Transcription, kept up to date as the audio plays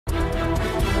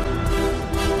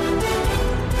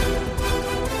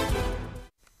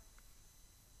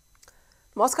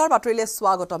নমস্কাৰ বাতৰিলে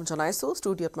স্বাগতম জনাইছো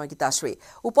ষ্টুডিঅত মই গীতাশ্ৰী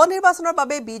উপনিৰ্বাচনৰ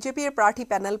বাবে বিজেপিৰ প্ৰাৰ্থী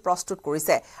পেনেল প্ৰস্তুত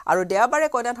কৰিছে আৰু দেওবাৰে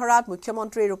কইনাধৰাত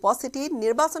মুখ্যমন্ত্ৰীৰ উপস্থিতিত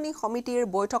নিৰ্বাচনী সমিতিৰ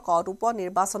বৈঠকত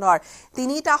উপনিৰ্বাচনৰ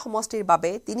তিনিটা সমষ্টিৰ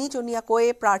বাবে তিনিজনীয়াকৈ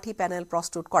প্ৰাৰ্থী পেনেল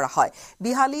প্ৰস্তুত কৰা হয়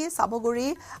বিহালী সাবগুৰি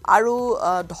আৰু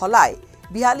ঢলাই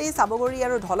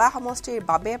সমষ্টিৰ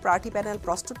বাবে প্ৰাৰ্থী পেনেল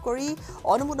প্ৰস্তুত কৰি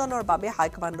অনুমোদনৰ বাবে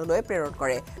হাইকমাণ্ডলৈ প্ৰেৰণ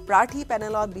কৰে প্ৰাৰ্থী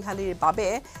পেনেলত বিহালীৰ বাবে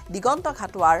দিগন্ত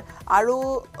ঘাটুৱাৰ আৰু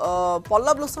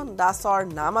পল্লৱলোচন দাসৰ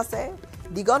নাম আছে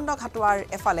দিগন্ত ঘাটুৱাৰ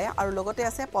এফালে আৰু লগতে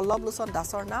আছে পল্লৱলোচন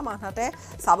দাসৰ নাম আনহাতে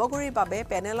সাবগুৰিৰ বাবে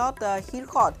পেনেলত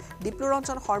শীৰ্ষত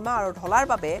দীপ্লুৰঞ্জন শৰ্মা আৰু ঢলাৰ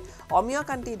বাবে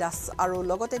অমিয়কান্তি দাস আৰু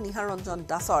লগতে নিহাৰঞ্জন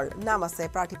দাসৰ নাম আছে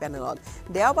প্ৰাৰ্থী পেনেলত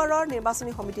দেওবাৰৰ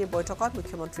নিৰ্বাচনী সমিতিৰ বৈঠকত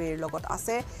মুখ্যমন্ত্ৰীৰ লগত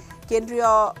আছে কেন্দ্ৰীয়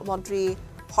মন্ত্ৰী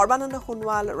সৰ্বানন্দ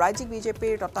সোণোৱাল ৰাজ্যিক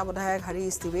বিজেপিৰ তত্ত্বাৱধায়ক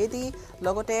হৰিশ দ্বিবেদী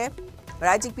লগতে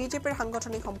ৰাজ্যিক বিজেপিৰ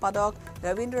সাংগঠনিক সম্পাদক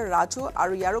ৰবীন্দ্ৰ ৰাজু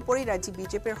আৰু ইয়াৰোপৰি ৰাজ্যিক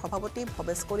বিজেপিৰ সভাপতি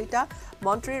ভৱেশ কলিতা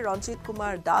মন্ত্ৰী ৰঞ্জিত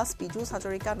কুমাৰ দাস পীযুষ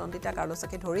হাজৰিকা নন্দিতা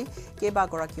কাৰ্লোছকে ধৰি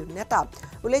কেইবাগৰাকীও নেতা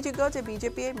উল্লেখযোগ্য যে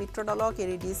বিজেপিয়ে মিত্ৰ দলক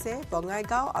এৰি দিছে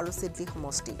বঙাইগাঁও আৰু চিডলি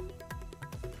সমষ্টি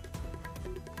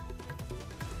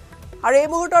আৰু এই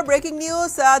মুহূৰ্তৰ ব্ৰেকিং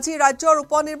নিউজ আজি ৰাজ্যৰ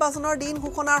উপনিৰ্বাচনৰ দিন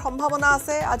ঘোষণাৰ সম্ভাৱনা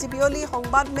আছে আজি বিয়লি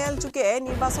সংবাদ মেল যোগে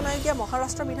নিৰ্বাচন আয়োগে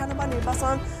মহাৰাষ্ট্ৰ বিধানসভা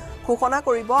নিৰ্বাচন ঘোষণা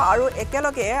কৰিব আৰু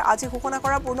একেলগে আজি ঘোষণা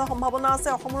কৰাৰ পূৰ্ণ সম্ভাৱনা আছে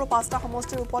অসমৰ 5টা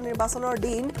সমষ্টিৰ উপনিৰ্বাচনৰ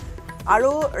দিন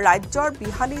আৰু ৰাজ্যৰ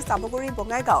বিহালী সাবগুৰি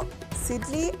বঙাইগাঁও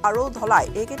চিডলি আৰু ঢলাই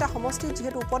এইকেইটা সমষ্টিত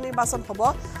যেহেতু উপনিৰ্বাচন হ'ব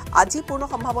আজি পূৰ্ণ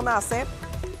সম্ভাৱনা আছে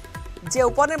যে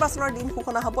উপনিৰ্বাচনৰ দিন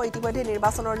ঘোষণা হ'ব ইতিমধ্যে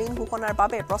নিৰ্বাচনৰ দিন ঘোষণাৰ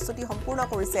বাবে প্ৰস্তুতি সম্পূৰ্ণ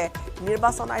কৰিছে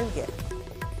নিৰ্বাচন আয়োগে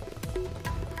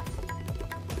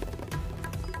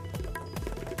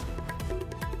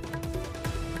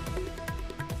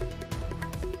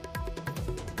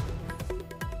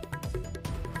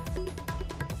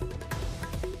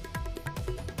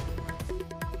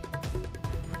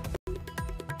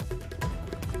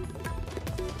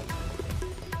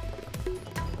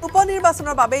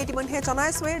উপনিৰ্বাচনৰ বাবে ইতিমধ্যে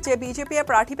জনাইছোৱে যে বিজেপিয়ে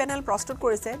প্ৰাৰ্থী পেনেল প্ৰস্তুত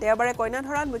কৰিছে দেওবাৰে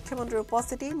কইনাধৰাত মুখ্যমন্ত্ৰীৰ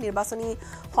উপস্থিতি নিৰ্বাচনী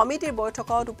সমিতিৰ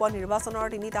বৈঠকত উপনিৰ্বাচনৰ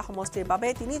তিনিটা সমষ্টিৰ বাবে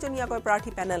তিনিজনীয়াকৈ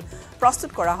প্ৰাৰ্থী পেনেল প্ৰস্তুত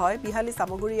কৰা হয় বিহালী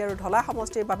সামগুৰি আৰু ঢলা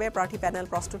সমষ্টিৰ বাবে প্ৰাৰ্থী পেনেল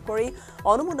প্ৰস্তুত কৰি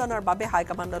অনুমোদনৰ বাবে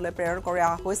হাইকমাণ্ডলৈ প্ৰেৰণ কৰা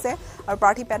হৈছে আৰু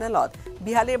প্ৰাৰ্থী পেনেলত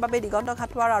বিহালীৰ বাবে দিগন্ত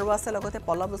ঘাটুৱাৰ আৰু আছে লগতে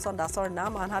পল্লৱলোচন দাসৰ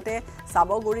নাম আনহাতে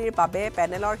সাবগুৰিৰ বাবে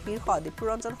পেনেলৰ শীৰ্ষ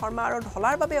দীপ্লুৰঞ্জন শৰ্মা আৰু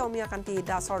ঢলাৰ বাবে অমিয়কান্তি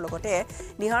দাসৰ লগতে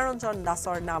নিহাৰঞ্জন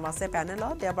দাসৰ নাম আছে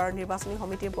পেনেলত দেওবাৰৰ নিৰ্বাচনী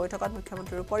সমিতিৰ বৈঠকত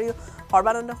মুখ্যমন্ত্ৰীৰ উপৰিও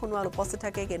সৰ্বানন্দ সোণোৱাল উপস্থিত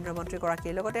থাকে কেন্দ্ৰীয়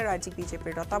মন্ত্ৰীগৰাকীৰ লগতে ৰাজ্যিক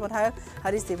বিজেপিৰ তত্ত্বাৱধায়ক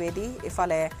হৰিশ দ্বিবেদী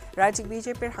ইফালে ৰাজ্যিক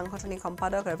বিজেপিৰ সাংগঠনিক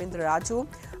সম্পাদক ৰবীন্দ্ৰ ৰাজু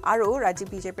আৰু ৰাজ্যিক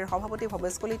বিজেপিৰ সভাপতি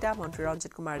ভৱেশ কলিতা মন্ত্ৰী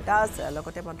ৰঞ্জিত কুমাৰ দাস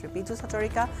লগতে মন্ত্ৰী পীযুষ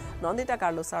হাজৰিকা নন্দিতা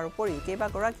কাৰ্লোছৰ উপৰিও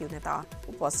কেইবাগৰাকীও নেতা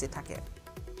উপস্থিত থাকে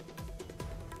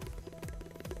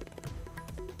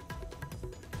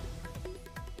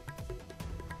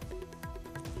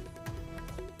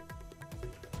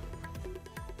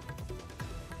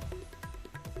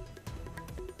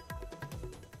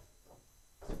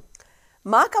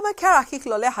মা কামাখ্যাৰ আশীষ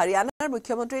ললে হাৰিয়ানাৰ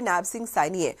মুখ্যমন্ত্ৰী নায়ব সিং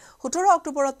সাইনিয়ে 17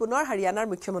 অক্টোবৰত পুনৰ হাৰিয়ানাৰ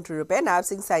মুখ্যমন্ত্ৰী ৰূপে নায়ব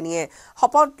সিং সাইনিয়ে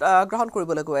শপত গ্ৰহণ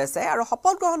কৰিবলৈ গৈ আছে আৰু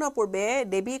শপত গ্ৰহণৰ পূৰ্বে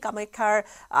দেৱী কামাখ্যাৰ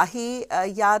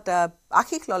ইয়াত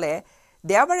আশীষ ললে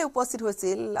দেওবাৰে উপস্থিত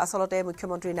হৈছিল আসলতে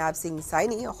মুখ্যমন্ত্ৰী নায়ব সিং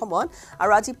সাইনি অসমত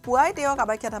আৰু আজি পুৱাই তেওঁ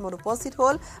কামাখ্যা ধামত উপস্থিত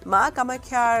হ'ল মা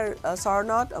কামাখ্যাৰ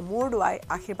চৰণত মূৰ দুৱাই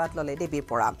আশীৰ্বাদ ললে দেৱীৰ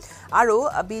পৰা আৰু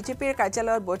বিজেপিৰ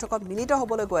কাৰ্যালয়ত বৈঠকত মিলিত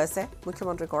হ'বলৈ গৈ আছে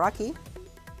মুখ্যমন্ত্ৰীগৰাকী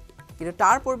কিন্তু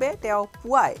তাৰ পূৰ্বে তেওঁ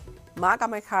পুৱাই মা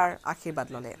কামাখ্যাৰ আশীৰ্বাদ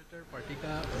ললে पार्टी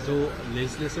का जो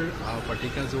लेजिस्लेचर पार्टी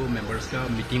का जो मेंबर्स का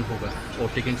मीटिंग होगा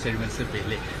वोटिंग सेरेमनी से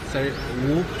पहले सर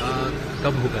वो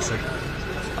कब होगा सर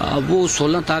वो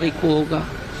 16 तारीख को होगा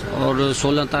और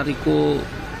 16 तारीख को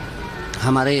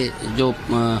हमारे जो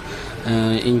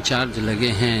इंचार्ज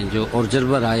लगे हैं जो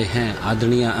ऑब्जर्वर आए हैं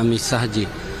आदरणीय अमित शाह जी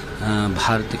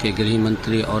भारत के गृह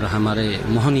मंत्री और हमारे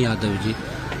मोहन यादव जी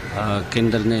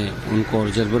केंद्र ने उनको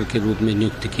ऑब्जर्वर के रूप में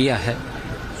नियुक्त किया है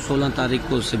 16 तारीख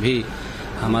को सभी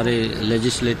हमारे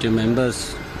लेजिस्लेटिव मेंबर्स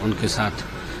उनके साथ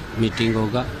मीटिंग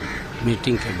होगा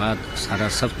मीटिंग के बाद सारा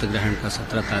शपथ ग्रहण का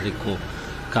 17 तारीख को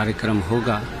कार्यक्रम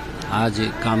होगा आज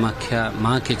कामाख्या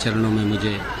माँ के चरणों में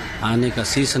मुझे आने का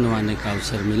शीश नवाने का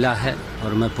अवसर मिला है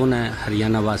और मैं पुनः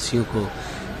हरियाणा वासियों को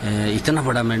इतना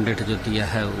बड़ा मैंडेट जो दिया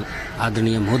है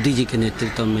आदरणीय मोदी जी के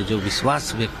नेतृत्व में जो विश्वास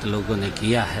व्यक्त लोगों ने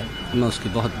किया है मैं उसकी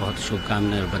बहुत बहुत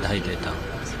शुभकामनाएं और बधाई देता हूँ।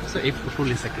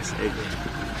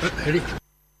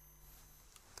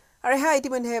 আৰু হা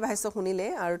ইতিমধ্যে ভাষ্য শুনিলে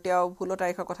আৰু তেওঁ 16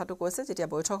 তাৰিখৰ কথাটো কৈছে যেতিয়া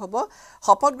বৈঠক হ'ব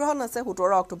শপত গ্ৰহণ আছে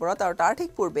 17 অক্টোবৰত আৰু তাৰ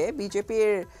ঠিক পূৰ্বে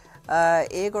বিজেপিৰ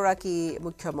এগৰাকী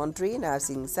মুখ্যমন্ত্ৰী নায়াব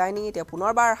সিং সাইনি তেওঁ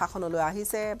পুনৰবাৰ শাসনলৈ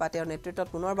আহিছে বা তেওঁৰ নেতৃত্বত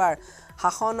পুনৰবাৰ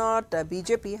শাসনত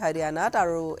বিজেপি হাৰিয়ানাত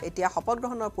আৰু এতিয়া শপত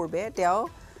গ্ৰহণৰ পূৰ্বে তেওঁ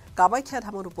কামাখ্যা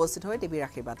ধামত উপস্থিত হৈ দেৱীৰ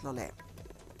আশীৰ্বাদ ল'লে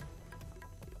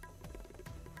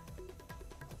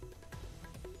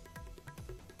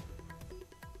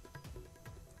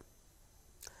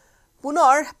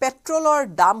পুনৰ পেট্ৰলৰ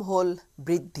দাম হ'ল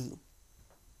বৃদ্ধি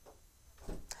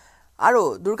আৰু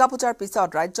দুৰ্গা পূজাৰ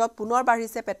পিছত ৰাজ্যত পুনৰ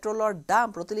বাঢ়িছে পেট্ৰলৰ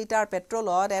দাম প্ৰতি লিটাৰ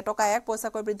পেট্ৰলত 1 টকা 1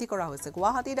 পইচাকৈ বৃদ্ধি কৰা হৈছে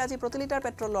গুৱাহাটীত আজি প্ৰতি লিটাৰ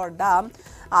পেট্ৰলৰ দাম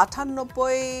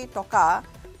 98 টকা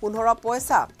 15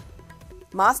 পইচা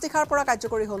মাছ নিশাৰ পৰা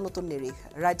কাৰ্যকৰী হ'ল নতুন নিৰিখ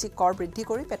ৰাজ্যিক কৰ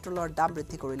বৃদ্ধি কৰি পেট্ৰলৰ দাম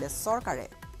বৃদ্ধি কৰিলে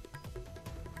চৰকাৰে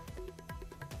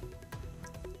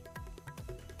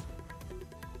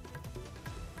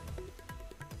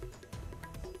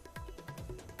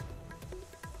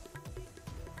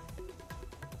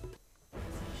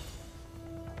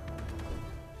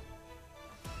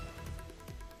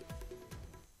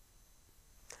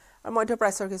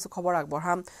মধ্যপ্ৰাচ্যৰ কিছু খবৰ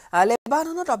আগবঢ়াম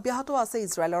লেবাননত অব্যাহত আছে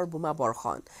ইজৰাইলৰ বোমা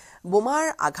বৰ্ষণ বোমাৰ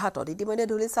আঘাতত ইতিমধ্যে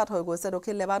ধুলিসাত হৈ গৈছে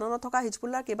দক্ষিণ লেবাননত থকা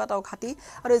হিজবুল্লাৰ কেইবাটাও ঘাটি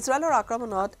আৰু ইজৰাইলৰ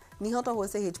আক্ৰমণত নিহত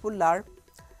হৈছে হিজবুল্লাৰ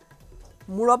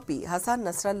মুৰব্বী হাছান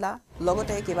নাছৰাল্লাহ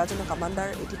লগতে কেইবাজনো কমাণ্ডাৰ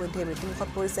ইতিমধ্যে মৃত্যুমুখত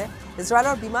পৰিছে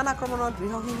ইজৰাইলৰ বিমান আক্ৰমণত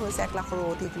গৃহহীন হৈছে 1 লাখৰো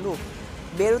অধিক লোক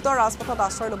বেৰুতৰ ৰাজপথত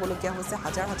আশ্ৰয় ল'বলগীয়া হৈছে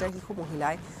হাজাৰ হাজাৰ শিশু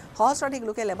মহিলাই সহস্ৰাধিক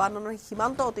লোকে লেবাননৰ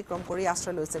সীমান্ত অতিক্ৰম কৰি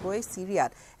আশ্ৰয় লৈছেগৈ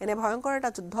সিৰিয়াত এনে ভয়ংকৰ এটা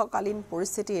যুদ্ধকালীন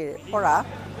পৰিস্থিতিৰ পৰা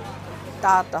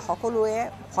তাত সকলোৱে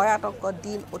ভয় আতংকত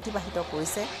দিন অতিবাহিত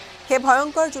কৰিছে সেই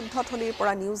ভয়ংকৰ যুদ্ধথলীৰ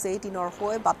পৰা নিউজ 18ৰ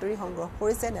হৈ বাতৰি সংগ্ৰহ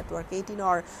কৰিছে নেটৱৰ্ক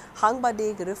 18ৰ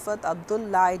সাংবাদিক ৰিফাত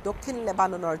আব্দুল্লাই দক্ষিণ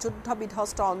লেবাননৰ যুদ্ধ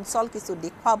বিধ্বস্ত অঞ্চল কিছু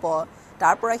দেখুৱাব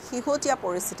তাৰ পৰা শেহতীয়া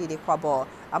পৰিস্থিতি দেখুৱাব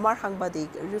আমাৰ সাংবাদিক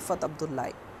ৰিফাত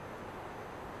আব্দুল্লাই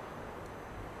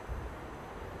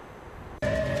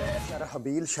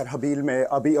शरहबील में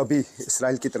अभी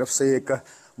इसराइल की तरफ से एक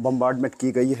बम्बार्डमेंट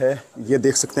की गई है ये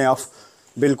देख सकते हैं आप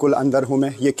बिल्कुल अंदर हूँ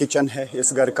मैं ये किचन है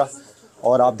इस घर का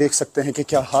और आप देख सकते हैं कि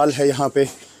क्या हाल है यहाँ पे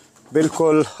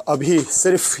बिल्कुल अभी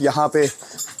सिर्फ यहाँ पे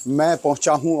मैं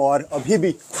पहुँचा हूँ और अभी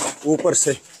भी ऊपर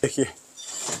से देखिए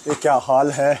ये क्या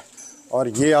हाल है और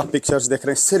ये आप पिक्चर्स देख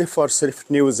रहे हैं सिर्फ और सिर्फ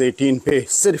न्यूज़ 18 पे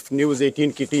सिर्फ न्यूज़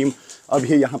 18 की टीम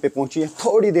अभी यहाँ पे पहुँची है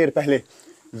थोड़ी देर पहले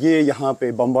ये यहाँ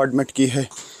पे बम्बार्डमेंट की है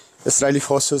इसराइली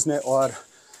फोर्सेस ने और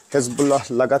हिजबुल्लाह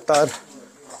लगातार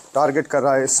टारगेट कर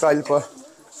रहा है इसराइल पर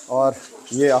और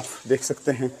ये आप देख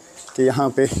सकते हैं कि यहाँ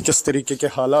पे किस तरीके के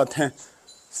हालात हैं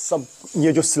सब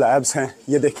ये जो स्लैब्स हैं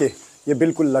ये देखिए ये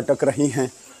बिल्कुल लटक रही हैं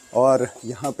और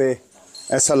यहाँ पे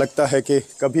ऐसा लगता है कि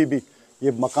कभी भी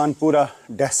ये मकान पूरा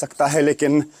ढह सकता है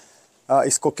लेकिन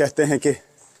इसको कहते हैं कि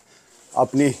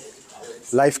अपनी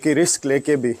लाइफ की रिस्क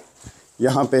लेके भी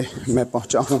यहाँ पे मैं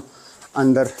पहुँचा हूँ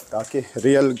अंदर ताकि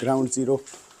रियल ग्राउंड ज़ीरो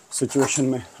सिचुएशन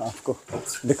में आपको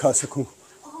दिखा सकूं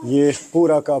ये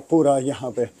पूरा का पूरा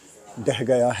यहाँ पे ढह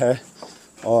गया है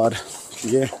और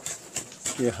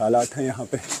ये हालात हैं यहाँ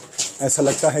पे ऐसा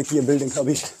लगता है कि ये बिल्डिंग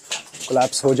अभी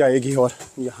कोलैप्स हो जाएगी और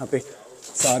यहाँ पे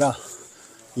सारा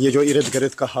ये जो इर्द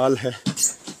गिर्द का हाल है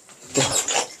तो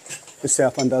इससे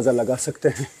आप अंदाज़ा लगा सकते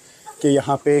हैं कि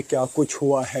यहाँ पे क्या कुछ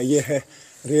हुआ है ये है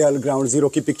रियल ग्राउंड ज़ीरो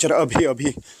की पिक्चर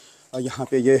अभी यहाँ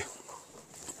पे ये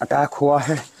अटैक हुआ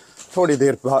है थोड़ी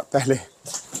देर पहले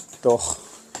तो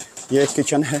ये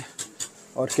किचन है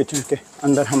और किचन के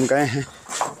अंदर हम गए हैं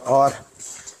और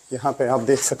यहाँ पे आप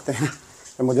देख सकते हैं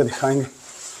तो मुझे दिखाएंगे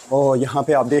और यहाँ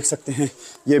पे आप देख सकते हैं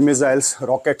ये मिसाइल्स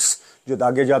रॉकेट्स जो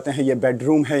दागे जाते हैं ये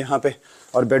बेडरूम है यहाँ पे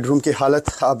और बेडरूम की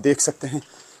हालत आप देख सकते हैं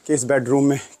कि इस बेडरूम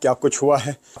में क्या कुछ हुआ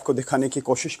है आपको दिखाने की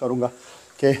कोशिश करूँगा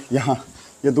कि यहाँ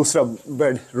ये दूसरा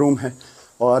बेडरूम है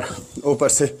और ऊपर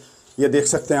से ये देख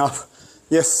सकते हैं आप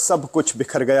ये सब कुछ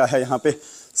बिखर गया है यहाँ पे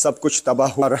सब कुछ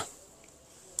तबाह हुआ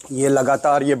ये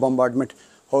लगातार ये बम्बार्डमेंट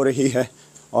हो रही है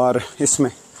और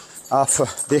इसमें आप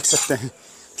देख सकते हैं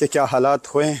कि क्या हालात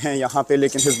हुए हैं यहाँ पे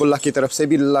लेकिन हिजबुल्लाह की तरफ से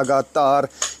भी लगातार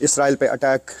इसराइल पे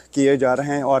अटैक किए जा रहे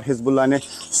हैं और हिजबुल्लाह ने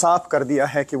साफ कर दिया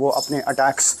है कि वो अपने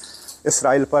अटैक्स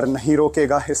इसराइल पर नहीं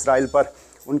रोकेगा इसराइल पर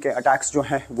उनके अटैक्स जो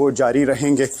हैं वो जारी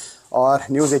रहेंगे और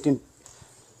न्यूज़ 18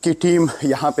 की टीम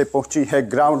यहाँ पे पहुँची है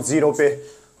ग्राउंड ज़ीरो पे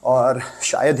और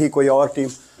शायद ही कोई और टीम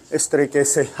इस तरीके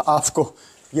से आपको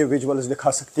ये विजुअल्स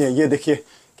दिखा सकती है ये देखिए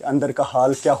कि अंदर का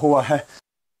हाल क्या हुआ है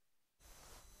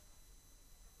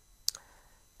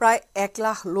প্ৰায় 1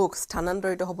 লাখ লোক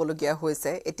স্থানান্তৰিত হ'বলগীয়া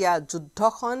হৈছে এতিয়া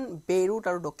যুদ্ধখন বেইৰুট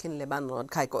আৰু দক্ষিণ লেবাননত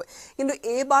ঘাইকৈ কিন্তু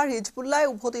এইবাৰ হিজবুল্লাহ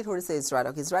উভতি ধৰিছে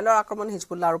ইজৰাইলৰ আক্ৰমণ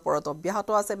হিজবুল্লাহৰ ওপৰত অব্যাহত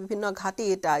আছে বিভিন্ন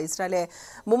ঘাটিত ইজৰাইলে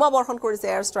বোমা বৰ্ষণ কৰিছে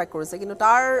এয়াৰ ষ্ট্ৰাইক কৰিছে কিন্তু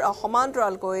তাৰ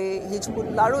সমান্তৰালকৈ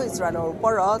হিজবুল্লাহৰো ইজৰাইলৰ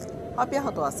ওপৰত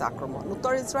অব্যাহত আছে আক্ৰমণ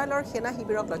উত্তৰ ইজৰাইলৰ সেনা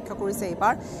শিবিৰক লক্ষ্য কৰিছে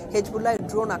এইবাৰ হিজবুল্লাহৰ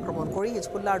ড্ৰোন আক্ৰমণ কৰি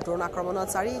হিজবুল্লাহৰ ড্ৰোন আক্ৰমণত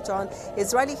 4 জন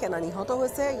ইজৰাইলী সেনা নিহত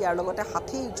হৈছে ইয়াৰ লগতে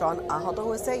 60 জন আহত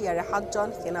হৈছে ইয়াৰে 7 জন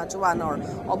সেনা জোৱানৰ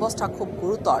অৱস্থা খুব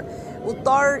গুৰুতৰ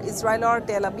উত্তৰ ইজৰাইলৰ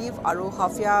তেল আবিব আৰু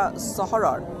হাফিয়া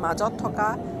চহৰৰ মাজত থকা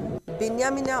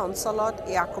বিন্যামিনা অঞ্চলত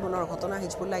এই আক্ৰমণৰ ঘটনা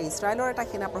হিজবুল্লাহ ইজৰাইলৰ এটা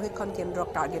সেনা প্ৰশিক্ষণ কেন্দ্ৰক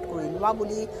টাৰ্গেট কৰি লোৱা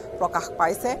বুলি প্ৰকাশ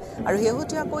পাইছে আৰু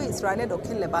শেহতীয়াকৈ ইজৰাইলে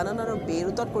দক্ষিণ লেবানন আৰু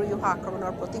বেইৰুটত কৰি অহা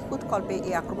আক্ৰমণৰ প্ৰতিশোধ কল্পে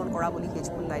এই আক্ৰমণ কৰা বুলি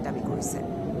হিজবুল্লাহে দাবী কৰিছে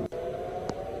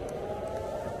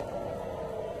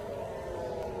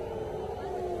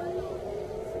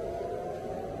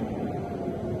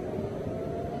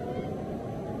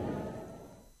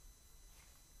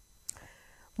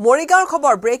মৰিগাঁৱৰ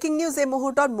খবৰ ব্ৰেকিং নিউজ এই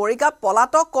মুহূৰ্তত মৰিগাঁৱত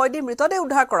পলাতক কয়দীৰ মৃতদেহ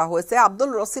উদ্ধাৰ কৰা হৈছে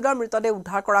আব্দুল ৰছিদৰ মৃতদেহ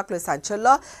উদ্ধাৰ কৰাক লৈ চাঞ্চল্য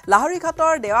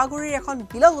লাহৰীঘাটৰ দেৱাগুৰিৰ এখন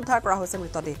বিলত উদ্ধাৰ কৰা হৈছে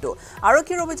মৃতদেহটো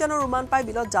আৰক্ষীৰ অভিযানৰ উমান পাই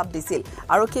বিলত জাপ দিছিল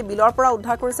আৰক্ষীয়ে বিলৰ পৰা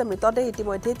উদ্ধাৰ কৰিছে মৃতদেহ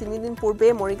ইতিমধ্যে 3 দিন পূৰ্বে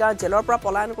মৰিগাঁৱৰ জেলৰ পৰা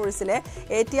পলায়ন কৰিছিলে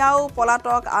এতিয়াও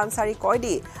পলাতক আন 4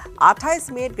 কয়দী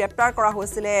 28 মেত গ্ৰেপ্তাৰ কৰা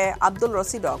হৈছিল আব্দুল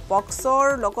ৰছিদক পক্সৰ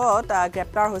লগত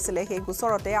গ্ৰেপ্তাৰ হৈছিল সেই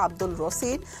গোচৰতে আব্দুল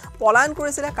ৰছিদ পলায়ন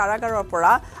কৰিছিল কাৰাগাৰৰ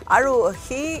পৰা আৰু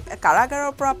সেই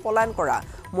কাৰাগাৰৰ পৰা পলায়ন কৰা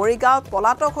মৰিগাঁৱত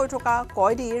পলাতক হৈ থকা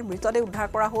কয়দীৰ মৃতদেহ উদ্ধাৰ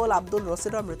কৰা হ'ল আব্দুল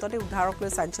ৰছিদৰ মৃতদেহ উদ্ধাৰক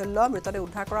লৈ চাঞ্চল্য মৃতদেহ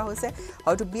উদ্ধাৰ কৰা হৈছে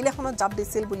হয়তো বিল এখনত জাপ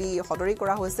দিছিল বুলি সদৰি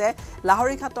কৰা হৈছে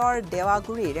লাহৰীঘাটৰ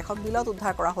দেৱাগুৰিৰ এখন বিলত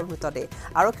উদ্ধাৰ কৰা হ'ল মৃতদেহ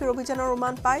আৰক্ষীৰ অভিযানৰ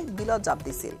উমান পাই বিলত জাপ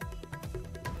দিছিল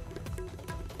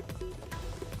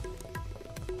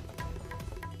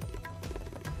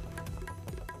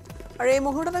আৰু এই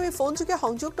মুহূৰ্তত আমি ফোনযোগে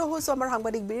সংযুক্ত হৈছোঁ আমাৰ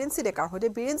সাংবাদিক বীৰেঞ্চি ডেকাৰ সৈতে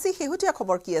বীৰেঞ্চি শেহতীয়া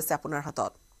খবৰ কি আছে আপোনাৰ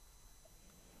হাতত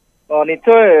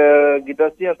নিশ্চয়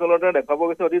গীতাশ্ৰী আচলতে দেখাব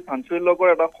গৈছে অতি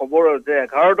চাঞ্চল্যকৰ এটা খবৰ যে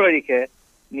 11 তাৰিখে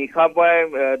নিশা প্ৰায়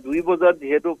 2 বজাত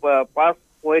যিহেতু 5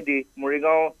 কয়দী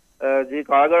মৰিগাঁও যি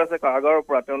কাৰাগাৰ আছে কাৰাগাৰৰ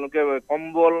পৰা তেওঁলোকে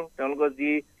কম্বল তেওঁলোকৰ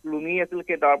যি লুঙি আছিল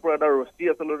সেই তাৰ পৰা এটা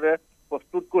ৰছী আচলতে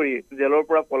প্ৰস্তুত কৰি জেলৰ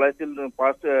পৰা পলাইছিল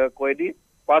 5 কয়দী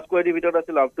 5 কয়দীৰ ভিতৰত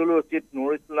আছিল আব্দুল ৰছিদ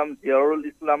নুৰ ইছলাম জিয়াৰুল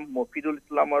ইছলাম মফিদুল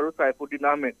ইছলাম আৰু সাইফুদ্দিন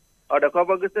আহমেদ আৰু দেখা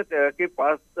পোৱা গৈছে সেই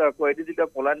 5 কয়দী যেতিয়া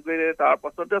পলায়ন কৰিলে তাৰ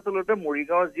পাছতে আচলতে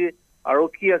মৰিগাঁৱৰ যি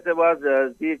আৰক্ষী আছে বা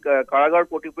যি কাৰাগাৰ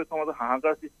কৰ্তৃপক্ষৰ মাজত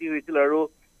হাহাকাৰ সৃষ্টি হৈছিল আৰু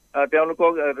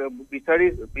তেওঁলোকক বিচাৰি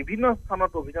বিভিন্ন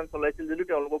স্থানত অভিযান চলাইছিল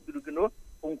যদিও তেওঁলোকক কিন্তু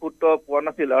সংক্ষুব্ধ পোৱা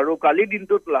নাছিল আৰু কালি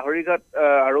দিনটোত লাহৰীঘাট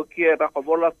আৰক্ষীয়ে এটা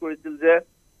খবৰ লাভ কৰিছিল যে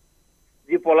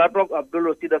যি পলাতক আব্দুল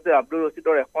ৰছিদ আছে আব্দুল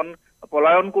ৰছিদৰ এখন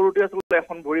পলায়ন কৰোঁতে আচলতে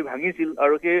এখন ভৰি ভাঙিছিল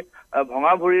আৰু সেই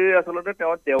ভঙা ভৰিৰে আচলতে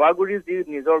তেওঁ দেৱাগুৰি যি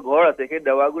নিজৰ ঘৰ আছে সেই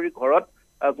দেৱাগুৰি ঘৰত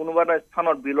কোনোবা এটা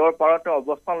স্থানত বিলৰ পাৰত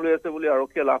অৱস্থান লৈ আছে বুলি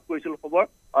আৰক্ষীয়ে লাভ কৰিছিল খবৰ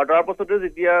আৰু তাৰ পাছতে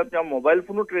যেতিয়া তেওঁ মোবাইল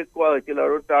ফোনো ট্ৰেক কৰা হৈছিল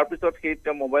আৰু তাৰ পিছত সেই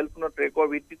তেওঁ মোবাইল ফোনৰ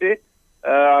ট্ৰেকৰ ভিত্তিতে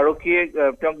আৰক্ষীয়ে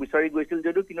তেওঁক বিচাৰি গৈছিল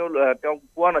যদিও কিন্তু তেওঁক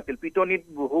পোৱা নাছিল পিটনিত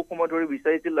বহু সময় ধৰি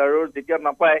বিচাৰিছিল আৰু যেতিয়া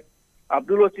নাপায়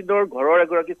আব্দুল ৰছিদৰ ঘৰৰ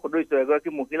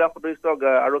এগৰাকী মহিলা সদস্যক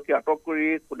আৰক্ষী আটক কৰি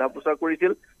সোধা পোছা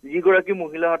কৰিছিল যিগৰাকী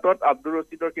মহিলাৰ হাতত আব্দুল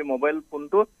ৰছিদৰ সেই মোবাইল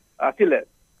ফোনটো আছিলে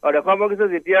আৰু দেখা পোৱা গৈছে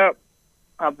যেতিয়া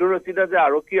আব্দুল ৰছিদে যে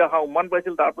আৰক্ষী অহা উমান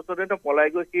পাইছিল তাৰ পাছতে তেওঁ পলাই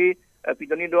গৈ সেই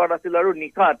পিটনি দোৱাত আছিল আৰু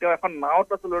নিশা তেওঁ এখন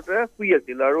নাৱত আচলতে শুই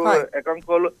আছিল আৰু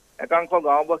একাংশ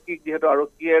গাঁওবাসীক যিহেতু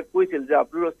আৰক্ষীয়ে কৈছিল যে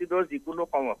আব্দুল ৰছিদৰ যিকোনো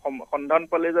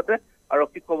সন্ধান পালে যাতে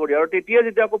আৰক্ষীক খবৰ দিয়ে আৰু তেতিয়া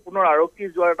যেতিয়া আকৌ পুনৰ আৰক্ষী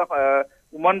যোৱাৰ এটা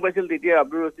উমান পাইছিল তেতিয়া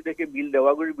আব্দুল ৰছিদে সেই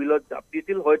দেৱাগুৰি বিলত জাপ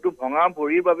দিছিল হয়তো ভঙা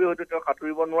ভৰিৰ বাবে হয়তো তেওঁ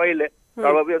সাঁতুৰিব নোৱাৰিলে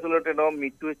তাৰ বাবে আচলতে তেওঁ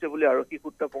মৃত্যু হৈছে বুলি আৰক্ষী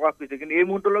সূত্ৰে প্ৰকাশ কৰিছে কিন্তু এই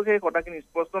মুহূৰ্তলৈকে সেই কথাখিনি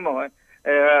স্পষ্ট নহয়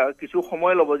কিছু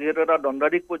সময় ল'ব যিহেতু এটা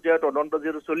দণ্ডাধীশ পৰ্যায়ৰ তদন্ত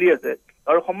যিহেতু চলি আছে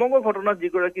আৰু সমগ্ৰ ঘটনাত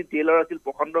যিগৰাকী জেইলাৰ আছিল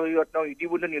প্ৰকাণ্ড হেৰিয়ত তেওঁ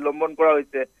ইতিমধ্যে নিলম্বন কৰা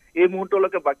হৈছে এই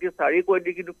মুহূৰ্তলৈকে বাকী 4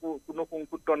 কয়দী কিন্তু কোনো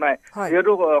সংযুক্ত নাই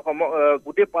যিহেতু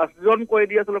গোটেই 5জন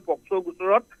কয়দী আচলতে পক্সো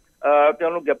গোচৰত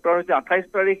তেওঁলোক গ্ৰেপ্তাৰ হৈছে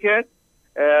 28 তাৰিখে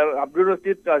আব্দুল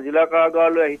ৰছিদ জিলা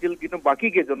কাৰাগাৰলৈ আহিছিল কিন্তু বাকী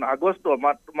কেইজন আগষ্ট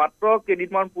মাত্ৰ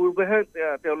কেইদিনমান পূৰ্বেহে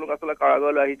তেওঁলোক আচলতে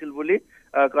কাৰাগাৰলৈ আহিছিল বুলি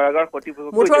কাৰাগাৰ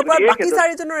কৰ্তৃপক্ষই বাকী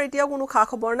 4জনৰ এতিয়াও কোনো খা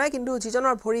খবৰ নাই কিন্তু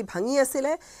যিজনৰ ভৰি ভাঙি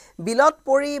আছিলে বিলত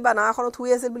পৰি বা নাওখনত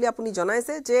শুই আছিল বুলি আপুনি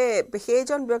জনাইছে যে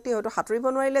সেইজন ব্যক্তি হয়তো সাঁতুৰিব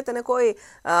নোৱাৰিলে তেনেকৈ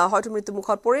হয়তো মৃত্যু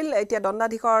মুখত পৰিল এতিয়া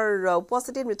দণ্ডাধীশৰ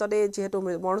উপস্থিতিত মৃতদেহ যিহেতু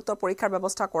মৰণোত্তৰ পৰীক্ষাৰ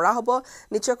ব্যৱস্থা কৰা হ'ব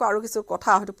নিশ্চয়কৈ আৰু কিছু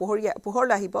কথা হয়তো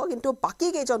পোহৰলৈ আহিব কিন্তু বাকী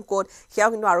কেইজন ক'ত সেয়াও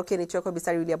কিন্তু আৰক্ষীয়ে নিশ্চয়কৈ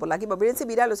বিচাৰি উলিয়াব লাগিব বীৰেঞ্চি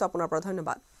বিদায় লৈছো আপোনাৰ পৰা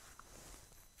ধন্যবাদ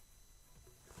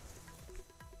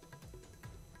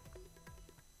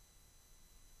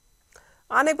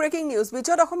আনে ব্ৰেকিং নিউজ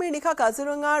বিজয় দশমীৰ নিশা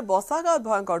কাজিৰঙাৰ বসাগাঁৱত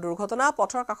ভয়ংকৰ দুৰ্ঘটনা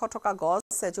পথৰ কাষত থকা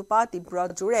গছ এজোপা তীব্ৰ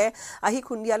জোৰে আহি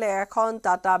খুন্দিয়ালে এখন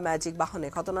টাটা মেজিক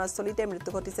বাহনে ঘটনাস্থলীতে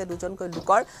মৃত্যু ঘটিছে দুজনকৈ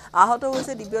লোকৰ আহত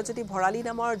হৈছে দিব্যজ্যোতি ভৰালী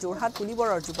নামৰ যোৰহাট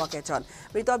পুলিবৰৰ যুৱক এজন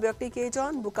মৃত ব্যক্তি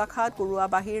কেইজন বুকাখাত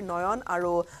কুৰুৱাবাহীৰ নয়ন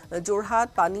আৰু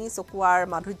যোৰহাট পানী চকুৱাৰ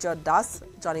মাধুৰ্য দাস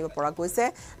জানিব পৰা গৈছে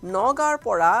নগাঁৱৰ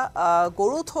পৰা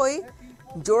গৰু থৈ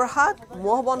যোৰহাট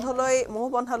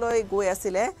মোহবন্ধালৈ গৈ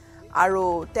আছিলে আৰু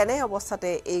তেনে অৱস্থাতে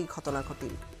এই ঘটনা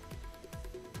ঘটিল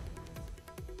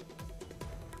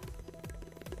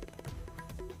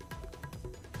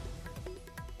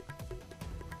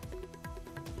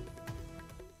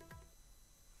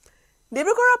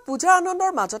ডিব্ৰুগড়ৰ পূজা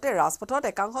আনন্দৰ মাজতে ৰাজপথত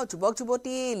একাংশ যুৱক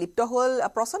যুৱতী লিপ্ত হ'ল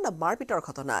প্ৰচণ্ড মাৰপিটৰ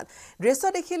ঘটনাত দৃশ্য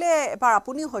দেখিলে এবাৰ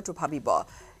আপুনিও হয়তো ভাবিব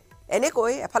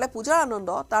এনেকৈ এফালে পূজাৰ আনন্দ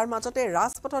তাৰ মাজতে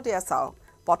ৰাজপথতে চাওক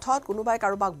পথত কোনোবাই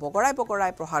কাৰোবাক বগৰাই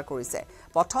প্ৰহাৰ কৰিছে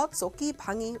পথত চকী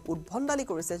ভাঙি উদ্ভণ্ডালি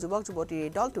কৰিছে যুৱক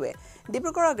যুৱতীৰ দলটোৱে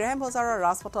ডিব্ৰুগড়ৰ গ্ৰাম বজাৰৰ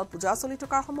ৰাজপথত পূজা চলি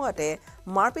থকাৰ সময়তে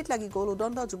মাৰপিট লাগি গ'ল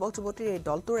উদণ্ড যুৱক যুৱতীৰ এই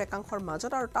দলটোৰ একাংশৰ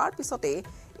মাজত আৰু তাৰ পিছতে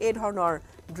এই ধৰণৰ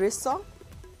দৃশ্য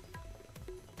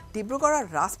ডিব্ৰুগড়ৰ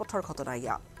ৰাজপথৰ ঘটনা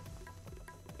ইয়া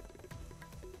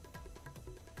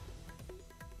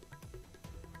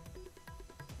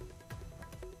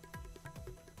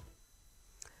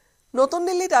নতুন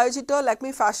দিল্লীত আয়োজিত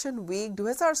লাকমি ফ্যাশন উইক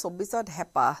 2024ত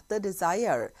হেপাহ দ্য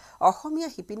ডিজায়াৰ অসমীয়া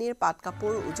শিপিনীৰ পাট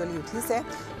কাপোৰ উজলি উঠিছে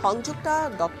সংযুক্তা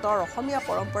দত্তৰ অসমীয়া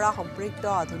পৰম্পৰা সম্পৃক্ত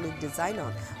আধুনিক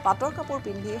ডিজাইনত পাটৰ কাপোৰ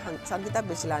পিন্ধি সংগীতা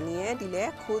বিজলানীয়ে দিলে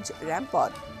খোজ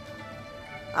ৰেম্পত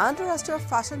আন্তঃৰাষ্ট্ৰীয়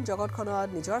ফ্যাশন জগতখনত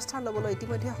নিজৰ স্থান ল'বলৈ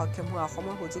ইতিমধ্যে সক্ষম হোৱা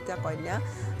অসমৰ সুযোগ্য কন্যা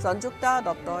সংযুক্তা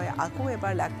দত্তই আকৌ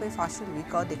এবাৰ লাকমি ফ্যাশন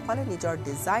উইকত দেখুৱালে নিজৰ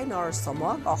ডিজাইনৰ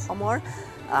চমক অসমৰ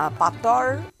পাটৰ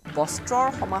বস্ত্ৰৰ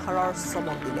সমাহাৰৰ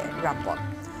চমক দিলে ৰেম্পত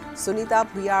সুনিতা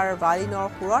ভূঞাৰ ভালিনৰ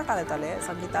সুৰৰ তালে তালে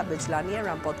সংগীতা বিজলানীয়ে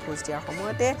ৰেম্পত খোজ দিয়াৰ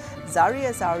সময়তে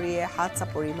জাৰিয়ে হাত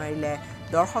চাপৰি মাৰিলে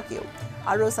দৰ্শকেও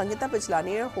আৰু সংগীতা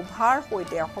বিজলানীৰ শোভাৰ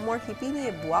সৈতে অসমৰ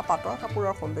শিপিনীয়ে বোৱা পাটৰ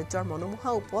কাপোৰৰ সৌন্দৰ্যৰ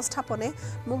মনোমোহা উপস্থাপনে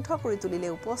মুগ্ধ কৰি তুলিলে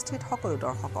উপস্থিত সকলো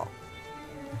দৰ্শকক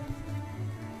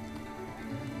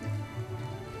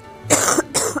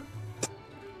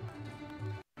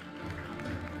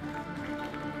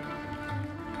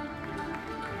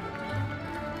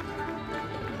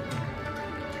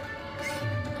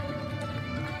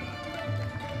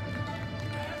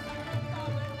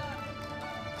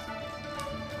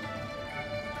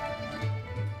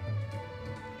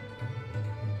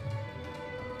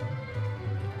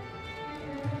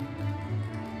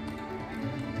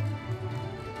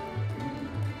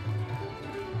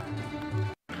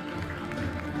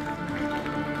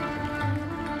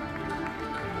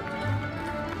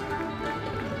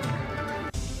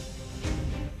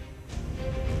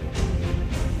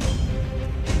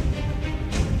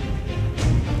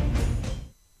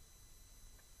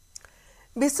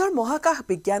বিশ্বৰ মহাকাশ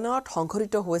বিজ্ঞানত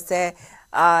সংঘটিত হৈছে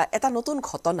এটা নতুন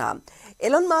ঘটনা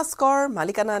এলন মাস্কৰ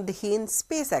মালিকানাধীন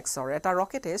স্পেস এক্সৰ এটা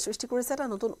ৰকেটে সৃষ্টি কৰিছে এটা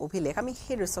নতুন অভিলেখ আমি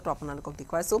সেই দৃশ্যটো আপোনালোকক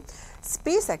দেখুৱাইছো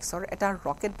স্পেস এক্সৰ এটা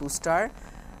ৰকেট বুষ্টাৰ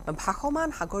ভাসমান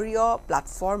সাগৰীয়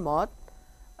প্লেটফৰ্মত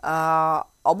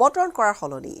অৱতৰণ কৰাৰ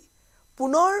সলনি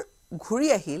পুনৰ ঘূৰি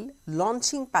আহিল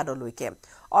লঞ্চিং প্যাডলৈকে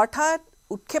অৰ্থাৎ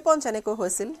উৎক্ষেপণ যেনেকৈ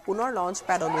হৈছিল পুনৰ লঞ্চ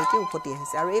প্যাডলৈকে উভতি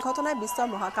আহিছে আৰু এই ঘটনাই বিশ্বৰ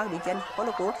মহাকাশ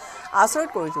বিজ্ঞানীসকলকো আচৰিত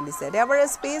কৰি তুলিছে দেওবাৰে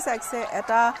স্পেস এক্সে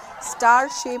এটা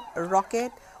ষ্টাৰশ্বিপ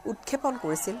ৰকেট উৎক্ষেপণ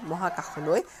কৰিছিল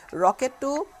মহাকাশলৈ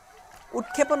ৰকেটটো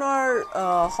উৎক্ষেপণৰ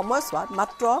সময়ছোৱাত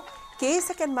মাত্ৰ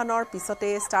কেইছেকেণ্ডমানৰ পিছতে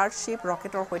ষ্টাৰশ্বিপ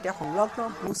ৰকেটৰ সৈতে সংলগ্ন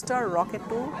বুষ্টাৰ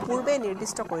ৰকেটটো পূৰ্বে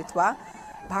নিৰ্দিষ্ট কৰি থোৱা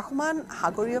ভাসমান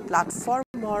সাগৰীয়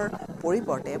প্লেটফৰ্মৰ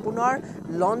পৰিৱৰ্তে পুনৰ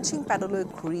লঞ্চিং প্যাডলৈ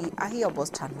ঘূৰি আহি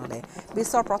অৱস্থান ল'লে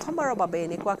বিশ্বৰ প্ৰথমবাৰৰ বাবে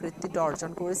এনেকুৱা কৃতিত্ব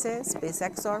অৰ্জন কৰিছে স্পেস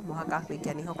এক্সৰ মহাকাশ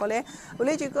বিজ্ঞানীসকলে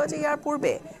উল্লেখযোগ্য যে ইয়াৰ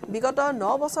পূৰ্বে বিগত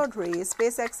 9 বছৰ ধৰি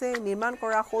স্পেস এক্সে নিৰ্মাণ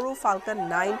কৰা সৰু ফাল্কন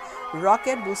 9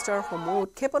 ৰকেট বুষ্টাৰসমূহ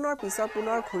উৎক্ষেপণৰ পিছত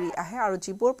পুনৰ ঘূৰি আহে আৰু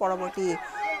যিবোৰ পৰৱৰ্তী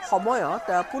সময়ত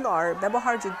পুনৰ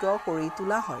ব্যৱহাৰযোগ্য কৰি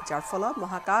তোলা হয় যাৰ ফলত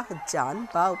মহাকাশ যান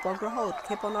বা উপগ্ৰহ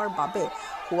উৎক্ষেপণৰ বাবে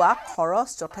হোৱা খৰচ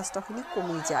যথেষ্টখিনি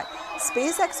কমি যায়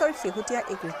স্পেস এক্সৰ শেহতীয়া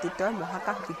এই কৃতিত্বই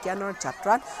মহাকাশ বিজ্ঞানৰ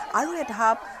যাত্ৰাত আৰু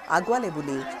এধাপ আগুৱালে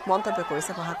বুলি মন্তব্য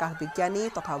কৰিছে মহাকাশ বিজ্ঞানী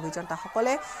তথা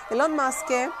অভিযন্তাসকলে এলন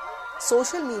মাস্কে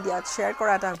সোশ্যাল মিডিয়াত শ্বেয়াৰ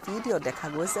কৰা এটা ভিডিঅ' দেখা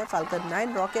গৈছে ফাল্কন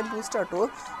 9 ৰকেট বুষ্টাৰটো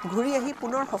ঘূৰি আহি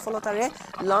পুনৰ সফলতাৰে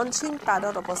লঞ্চিং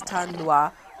প্যাডত অৱস্থান লোৱা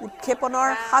উৎক্ষেপণৰ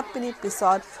 7 মিনিট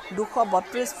পিছত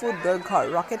 232 ফুট দৈৰ্ঘ্যৰ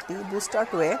ৰকেটটি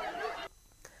বুষ্টাৰটোৱে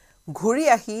ঘূৰি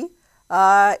আহি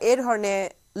এই ধৰণে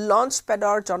লঞ্চ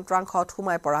প্যাডৰ যন্ত্ৰাংশত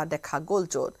সোমাই পৰা দেখা গ'ল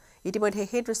য'ত ইতিমধ্যে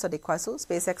সেই দৃশ্য দেখুৱাইছো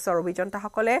স্পেচ এক্সৰ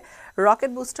অভিযন্তাসকলে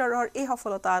ৰকেট বুষ্টাৰৰ এই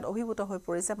সফলতাত অভিভূত হৈ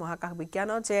পৰিছে মহাকাশ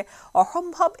বিজ্ঞানত যে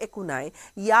অসম্ভৱ একো নাই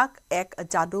ইয়াক এক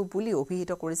যাদু বুলি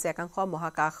অভিহিত কৰিছে একাংশ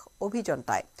মহাকাশ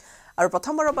অভিযন্তাই আৰু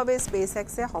প্ৰথমবাৰৰ বাবে স্পেচ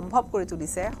এক্সে সম্ভৱ কৰি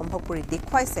তুলিছে সম্ভৱ কৰি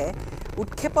দেখুৱাইছে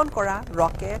উৎক্ষেপণ কৰা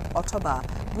ৰকেট অথবা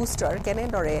বুষ্টাৰ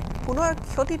কেনেদৰে পুনৰ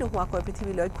ক্ষতি নোহোৱাকৈ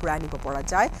পৃথিৱীলৈ ঘূৰাই নিব পৰা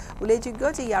যায় উল্লেখযোগ্য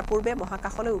যে ইয়াৰ পূৰ্বে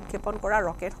মহাকাশলৈ উৎক্ষেপণ কৰা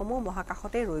ৰকেটসমূহ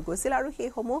মহাকাশতে ৰৈ গৈছিল আৰু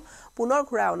সেইসমূহ পুনৰ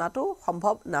ঘূৰাই অনাটো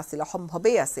সম্ভৱ নাছিল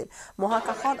অসম্ভৱেই আছিল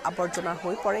মহাকাশত আৱৰ্জনা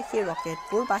হৈ পৰে সেই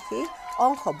ৰকেটবোৰ বা সেই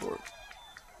অংশবোৰ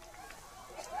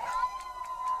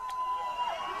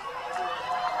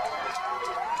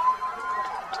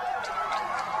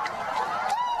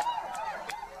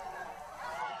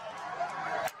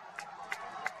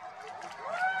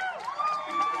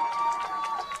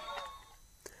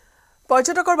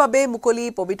পৰ্যটকৰ বাবে মুকলি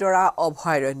পবিতৰা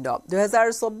অভয়াৰণ্য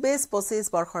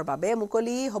 2024-25 বৰ্ষৰ বাবে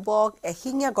মুকলি হ'ব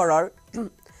এশিঙীয়া গড়ৰ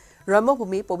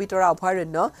ৰম্যভূমি পবিতৰা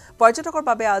অভয়াৰণ্য পৰ্যটকৰ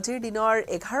বাবে আজিৰ দিনৰ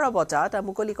 11 বজাত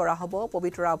মুকলি কৰা হ'ব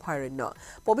পবিতৰা অভয়াৰণ্য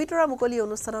পবিতৰা মুকলি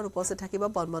অনুষ্ঠানত উপস্থিত থাকিব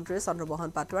বনমন্ত্ৰী চন্দ্ৰমোহন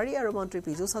পাটোৱাৰী আৰু মন্ত্ৰী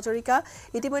পীযুষ হাজৰিকা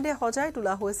ইতিমধ্যে সজাই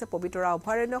তোলা হৈছে পবিতৰা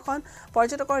অভয়াৰণ্যখন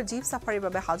পৰ্যটকৰ জীপ সাফাৰীৰ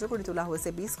বাবে সাজু কৰি তোলা হৈছে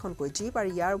 20খনকৈ জীপ আৰু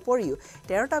ইয়াৰ উপৰিও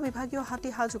 13টা বিভাগীয় হাতী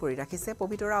সাজু কৰি ৰাখিছে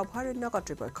পবিতৰা অভয়াৰণ্য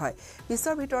কৰ্তৃপক্ষই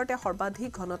বিশ্বৰ ভিতৰতে সৰ্বাধিক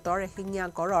ঘনত্বৰ এশিঙীয়া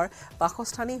গড়ৰ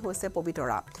বাসস্থানী হৈছে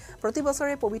পবিতৰা প্ৰতি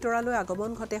বছৰে পবিতৰালৈ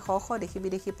আগমন ঘটে শ শ দেশী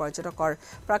বিদেশী পৰ্যটকৰ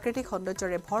প্ৰাকৃতিক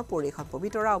সৌন্দৰ্যৰে ভৰপূৰ এখন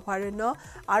পবিতৰা অভয়াৰণ্য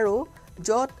আৰু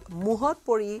য'ত মুহত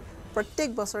পৰি প্ৰত্যেক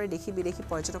বছৰে দেশী বিদেশী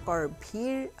পৰ্যটকৰ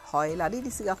ভিৰ হয় লাডি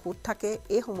দিছিগা ফুট থাকে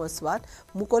এই সময়ছোৱাত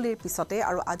মুকলিৰ পিছতে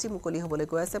আৰু আজি মুকলি হ'বলৈ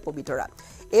গৈ আছে পবিতৰা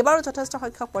এবাৰো যথেষ্ট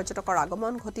সংখ্যক পৰ্যটকৰ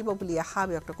আগমন ঘটিব বুলি আশা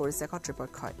ব্যক্ত কৰিছে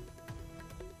কৰ্তৃপক্ষই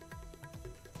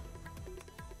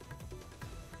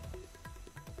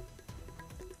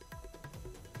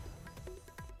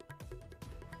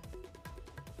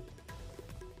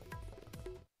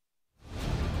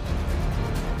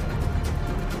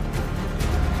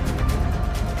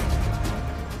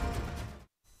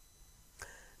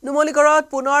নুমলীগড়ত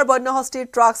পুনৰ বন্যহস্তীৰ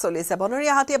ট্ৰাক চলিছে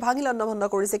বনৰীয়া হাতীয়ে ভাঙি লণ্ডভণ্ড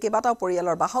কৰিছে কেইবাটাও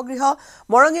পৰিয়ালৰ বাসগৃহ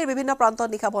মৰঙীৰ বিভিন্ন প্ৰান্তত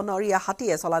নিশা বনৰীয়া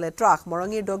হাতীয়ে চলালে ট্ৰাক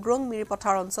মৰঙীৰ ডগ্ৰং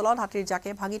মিৰিপথাৰ অঞ্চলত হাতীৰ জাকে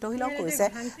ভাঙি তহিলং কৰিছে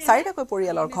চাৰিটাকৈ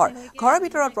পৰিয়ালৰ ঘৰৰ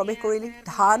ভিতৰত প্ৰৱেশ কৰি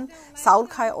ধান চাউল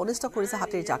খাই অনিষ্ট কৰিছে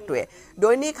হাতীৰ জাকটোৱে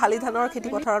দৈনিক খালি ধানৰ খেতি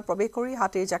পথাৰত প্ৰৱেশ কৰি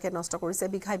হাতীৰ জাকে নষ্ট কৰিছে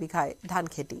বিঘাই বিঘাই ধান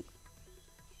খেতি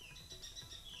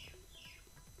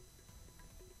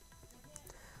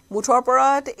মুঠৰ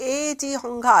পৰত এই যি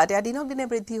সংঘাত এয়া দিনক দিনে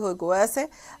বৃদ্ধি হৈ গৈ আছে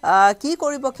কি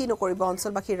কৰিব কি নকৰিব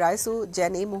অঞ্চলবাসীৰ ৰাইজো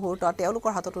যেন এই মুহূৰ্তত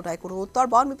তেওঁলোকৰ হাততো নাই কোনো উত্তৰ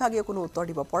বন বিভাগীয় কোনো উত্তৰ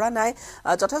দিব পৰা নাই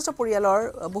যথেষ্ট পৰিয়ালৰ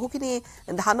বহুখিনি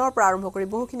ধানৰ পৰা আৰম্ভ কৰি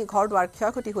বহুখিনি ঘৰ দুৱাৰ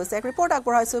ক্ষয়ক্ষতি হৈছে এক ৰিপৰ্ট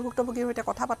আগবঢ়াইছো ভুক্তভোগীৰ সৈতে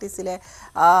কথা পাতিছিলে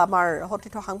আমাৰ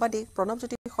সতীৰ্থ সাংবাদিক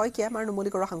প্ৰণৱজ্যোতি শইকীয়া আমাৰ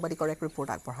নুমলীগড়ৰ সাংবাদিকৰ এক ৰিপৰ্ট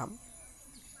আগবঢ়াম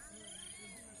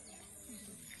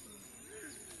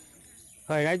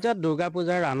হয় ৰাজ্যত দুৰ্গা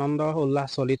পূজাৰ আনন্দ উল্লাস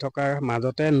চলি থকাৰ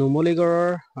মাজতে নুমলীগড়ৰ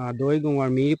দৈগুঙৰ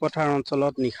মিৰিপথাৰ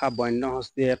অঞ্চলত নিশা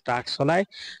বন্যহস্তীয়ে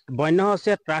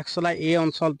ট্ৰাক চলাই এই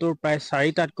অঞ্চলটোৰ প্ৰায়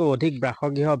 4টাতকৈ অধিক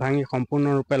বাসগৃহ ভাঙি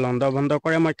সম্পূৰ্ণৰূপে লণ্ডভণ্ড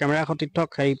কৰে মই কেমেৰা সতীৰ্থক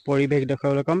সেই পৰিৱেশ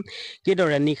দেখুৱাবলৈ ক'ম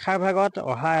কিদৰে নিশাৰ ভাগত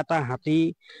অহা এটা হাতী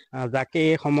যাকে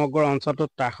এই সমগ্ৰ অঞ্চলটোত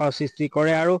ত্ৰাসৰ সৃষ্টি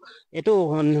কৰে আৰু এইটো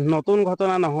নতুন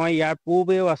ঘটনা নহয় ইয়াৰ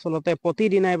পূৰ্বেও আচলতে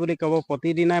প্ৰতিদিনাই বুলি ক'ব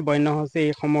প্ৰতিদিনাই বন্যহস্তীয়ে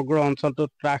এই সমগ্ৰ অঞ্চলটোত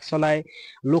ট্ৰাক চলাই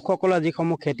লোকসকলৰ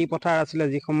যিসমূহ খেতি পথাৰ আছিলে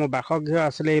যিসমূহ বাসগৃহ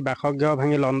আছিলে এই বাসগৃহ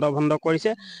ভাঙি লণ্ডভণ্ড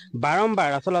কৰিছে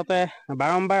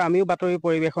বাৰম্বাৰ আমিও বাতৰি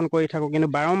পৰিৱেশন কৰি থাকোঁ কিন্তু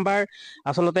বাৰম্বাৰ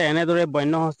আচলতে এনেদৰে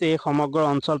বন্যহস্তীয়ে এই সমগ্ৰ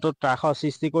অঞ্চলটোত ত্ৰাসৰ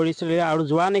সৃষ্টি কৰিছিলে আৰু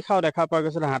যোৱা নিশাও দেখা পোৱা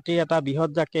গৈছিল হাতীৰ এটা বৃহৎ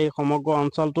জাকে এই সমগ্ৰ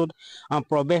অঞ্চলটোত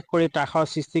প্ৰৱেশ কৰি ত্ৰাসৰ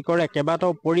সৃষ্টি কৰে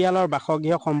কেইবাটাও পৰিয়ালৰ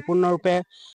বাসগৃহ সম্পূৰ্ণৰূপে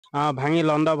ভাঙি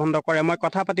লণ্ডভণ্ড কৰে মই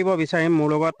কথা পাতিব বিচাৰিম মোৰ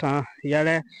লগত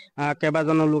ইয়াৰে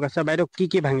কেইবাজনো লোক আছে বাইদেউ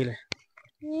কি ভাঙিলে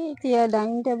এতিয়া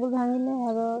ডাইনিং টেবুল ভাঙিলে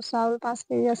আৰু চাউল 5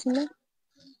 কেজি আছিলে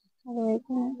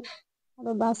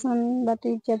আৰু বাচন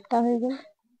বাতি চেপ্টা হৈ গ'ল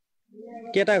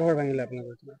কেইটা ঘৰ ভাঙিলে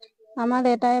আপোনালোকৰ আমাৰ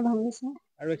এটাই ভাঙিছে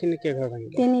আৰু এখিনি কে ঘৰ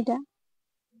ভাঙিলে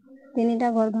তিনিটা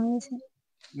ঘৰ ভাঙিছে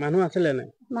মানুহ আছিলে নাই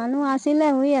মানুহ আছিলে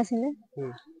শুই আছিলে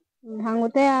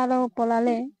ভাঙোতে আৰু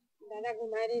পলালে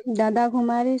দাদা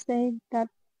ঘুমাৰি সেই তাত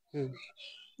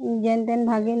যেন তেন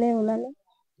ভাগিলে ওলালে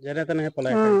যেনে তেনে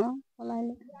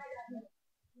পলালে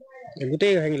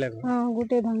গোটেই ভাঙিলে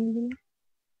গোটেই ভাঙি দিলে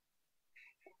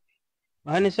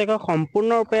হয় নিশ্চয়কৈ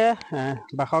সম্পূৰ্ণৰূপে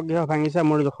বাসগৃহ ভাঙিছে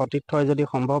মোৰ সতীৰ্থ যদি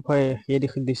সম্ভৱ হয় সেই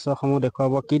দৃশ্যসমূহ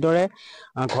দেখুৱাব কিদৰে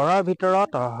ঘৰৰ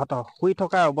ভিতৰত শুই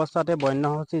থকা অৱস্থাতে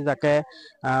বন্যহস্তী জাকে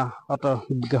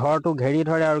ঘৰটো ঘেৰি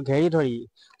ধৰে আৰু ঘেৰি ধৰি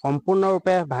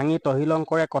সম্পূৰ্ণৰূপে ভাঙি তহিলং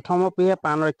কৰে কথমপিহে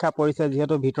প্ৰাণ ৰক্ষা পৰিছে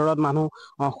যিহেতু ভিতৰত মানুহ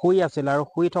শুই আছিল আৰু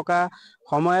শুই থকা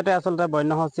সময়তে আচলতে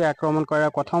বন্যহস্তীয়ে আক্ৰমণ কৰে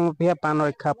কথমপিহে প্ৰাণ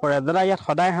ৰক্ষা পৰে দাদা ইয়াত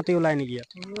সদায় হাতী ওলাই নেকি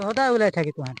সদায় ওলাই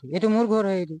থাকে তো হাতী এইটো মোৰ ঘৰ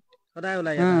হয় এইটো সদায়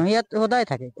ওলাই ইয়াত সদায়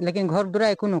থাকে লেকিন ঘৰ দুৰা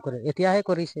একো নকৰে এতিয়াহে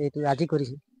কৰিছে এইটো আজি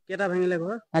কৰিছে কেইটা ভাঙিলে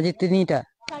ঘৰ আজি 3টা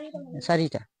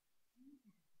 4টা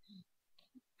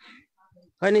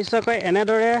হয় নিশ্চয়কৈ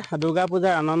এনেদৰে দুৰ্গা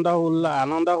পূজাৰ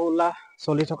আনন্দ উল্লাস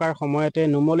চলি থকাৰ সময়তে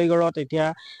নুমলীগড়ত এতিয়া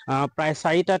প্ৰায়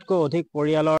 4টাতকৈ অধিক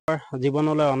পৰিয়ালৰ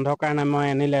জীৱনলৈ অন্ধকাৰ নামাই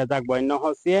আনিলে এজাক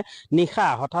বন্যহস্তীয়ে নিশা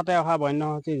হঠাতে অহা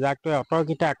বন্যহস্তী জাকটোৱে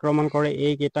অতৰ্কিতে আক্ৰমণ কৰে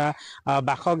এইকেইটা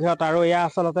বাসগৃহত আৰু এয়া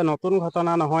আচলতে নতুন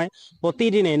ঘটনা নহয়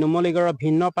প্ৰতিদিনেই নুমলীগড়ৰ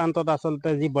ভিন্ন প্ৰান্তত আচলতে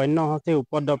যি বন্যহস্তীৰ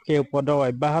উপদ্ৰৱ সেই উপদ্ৰৱ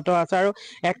অব্যাহত আছে আৰু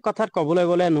এক কথাত ক'বলৈ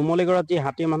গ'লে নুমলীগড়ত যি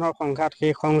হাতী মানুহৰ সংঘাত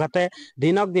সেই সংঘাতে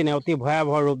দিনক দিনে অতি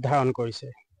ভয়াৱহ ৰূপ ধাৰণ কৰিছে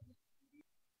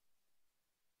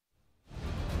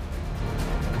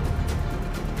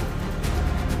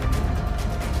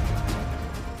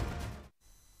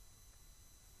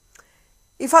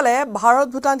ইফালে ভাৰত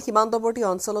ভূটান সীমান্তৱৰ্তী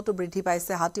অঞ্চলতো বৃদ্ধি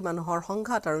পাইছে হাতী মানুহৰ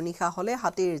সংঘাত আৰু নিশা হলে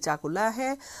হাতীৰ জাক ওলাই আহে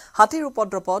হাতীৰ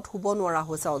উপদ্ৰৱত শুব নোৱাৰা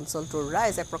হৈছে অঞ্চলটোৰ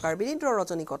ৰাইজ এক প্ৰকাৰ বিনিদ্ৰ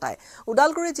ৰজনী কটায়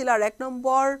ওদালগুৰি জিলাৰ 1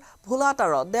 নম্বৰ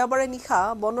ভোলাতাৰত দেওবাৰে নিশা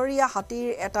বনৰীয়া হাতীৰ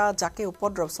এটা জাকে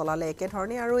উপদ্ৰৱ চলালে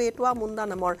একেধৰণে আৰু এটুৱা মুণ্ডা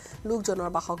নামৰ লোকজনৰ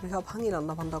বাসগৃহ ভাঙি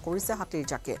লণ্ডভণ্ড কৰিছে হাতীৰ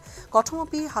জাকে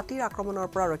কথমপি হাতীৰ আক্ৰমণৰ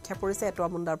পৰা ৰক্ষা পৰিছে এটুৱা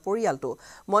মুণ্ডাৰ পৰিয়ালটো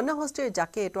বন্যহস্তীৰ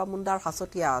জাকে এটুৱা মুণ্ডাৰ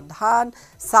হাছতীয়া ধান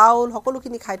চাউল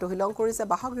সকলোখিনি খাই তহিলং কৰিছে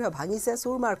বাসগৃহ ভাঙিছে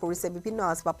চুৰমাৰ কৰিছে বিভিন্ন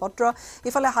আসবাবপত্ৰ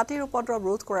ইফালে হাতীৰ উপদ্ৰৱ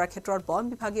ৰোধ কৰাৰ ক্ষেত্ৰত বন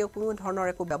বিভাগীয় কোনো ধৰণৰ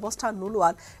একো ব্যৱস্থা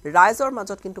নোলোৱাত ৰাইজৰ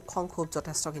মাজত কিন্তু খং ক্ষোভ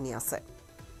যথেষ্টখিনি আছে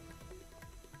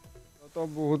তো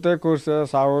বহুতে কৰিছে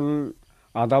চাউল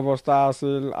আধা বস্তা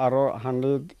আছিল আৰু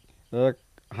এক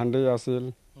হাণ্ডি আছিল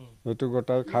এইটো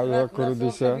গোটাই খাই শেষ কৰি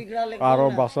দিছে আৰু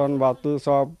বাচন বাতি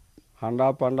সব হাণ্ডা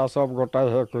পাণ্ডা সব গোটাই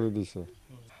শেষ কৰি দিছে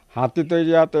হাতীটো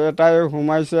ইয়াত এটাই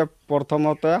সোমাইছে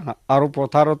প্ৰথমতে আৰু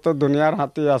পথাৰতো দুনিয়াৰ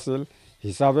হাতী আছিল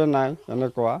হিচাপে নাই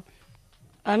এনেকুৱা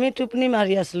আমি টোপনি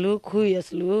মাৰি আছিলোঁ শুই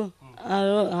আছিলোঁ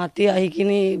আৰু হাতী আহি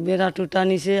কিনি বেৰাটো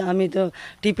টানিছে আমিতো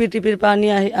টিপিৰ পানী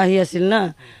আহি আছিল না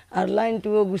আৰু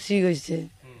লাইনটোও গুচি গৈছে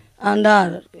আন্ধাৰ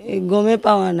গমে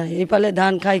পোৱা নাই এইফালে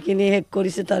ধান খাই কিনি শেষ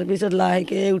কৰিছে তাৰপিছত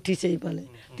লাহেকে উঠিছে এইফালে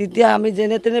তেতিয়া আমি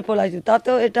যেনে তেনে পলাইছোঁ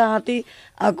তাতেও এটা হাতী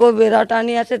আকৌ বেৰা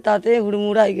টানি আছে তাতে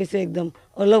হুড়মুড়াই গৈছে একদম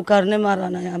অলপ কাৰণে মাৰা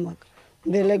নাই আমাক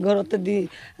বেলেগ ঘৰতে দি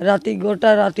গোটা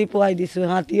ৰাতি পুৱাই দিছোঁ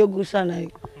হাতীও গুচা নাই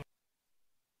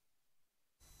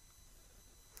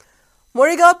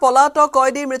মৰিগাঁৱত পলাতক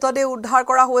কয়দীৰ মৃতদেহ উদ্ধাৰ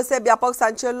কৰা হৈছে ব্যাপক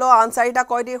চাঞ্চল্য আন 4টা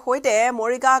কয়দীৰ সৈতে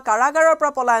মৰিগাঁও কাৰাগাৰৰ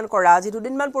পৰা পলায়ন কৰা আজি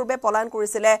দুদিনমান পূৰ্বে পলায়ন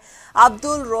কৰিছিলে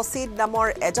আব্দুল ৰছিদ নামৰ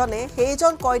এজনে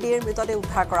সেইজন কয়দীৰ মৃতদেহ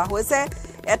উদ্ধাৰ কৰা হৈছে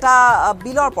এটা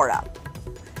বিলৰ পৰা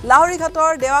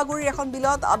লাহৰীঘাটৰ দেৱাগুৰিৰ এখন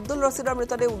বিলত আব্দুল ৰছিদৰ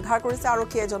মৃতদেহ উদ্ধাৰ কৰিছে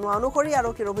আৰক্ষীয়ে জনোৱা অনুসৰি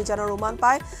আৰক্ষীৰ অভিযানৰ অনুমান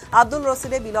পাই আব্দুল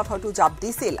ৰছিদে বিলত হয়তো জাপ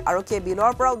দিছিল আৰক্ষীয়ে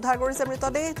বিলৰ পৰা উদ্ধাৰ কৰিছে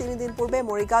মৃতদেহ 3 দিন পূৰ্বে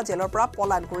মৰিগাঁও জেলৰ পৰা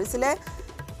পলায়ন কৰিছিলে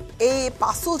এই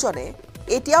পাঁচোজনে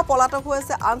এতিয়া পলাতক হৈ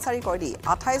আছে আন 4 কয়দী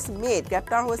 28 মেত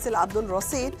গ্ৰেপ্তাৰ হৈছিল আব্দুল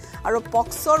ৰছিদ আৰু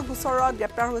পক্সৰ গোচৰত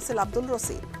গ্ৰেপ্তাৰ হৈছিল আব্দুল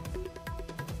ৰছিদ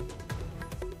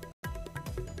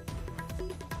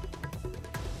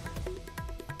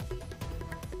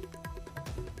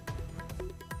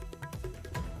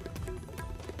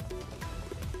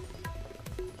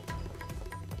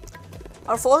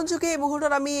আৰু ফোন যোগে এই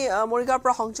মুহূৰ্তত আমি মৰিগাঁৱৰ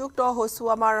পৰা সংযুক্ত হৈছো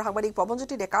আমাৰ সাংবাদিক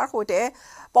পৱনজ্যোতি ডেকাৰ সৈতে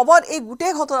পৱন এই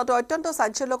গোটেই ঘটনাটো অত্যন্ত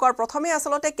চাঞ্চল্যকৰ প্ৰথমে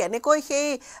আচলতে কেনেকৈ সেই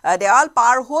দেৱাল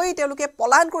পাৰ হৈ তেওঁলোকে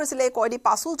পলায়ন কৰিছিলে এই কয়দী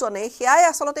পাঁচোজনে সেয়াই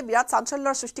আচলতে বিৰাট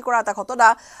চাঞ্চল্যৰ সৃষ্টি কৰা এটা ঘটনা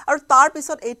আৰু তাৰ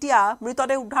পিছত এতিয়া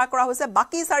মৃতদেহ উদ্ধাৰ কৰা হৈছে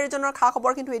বাকি 4জনৰ খা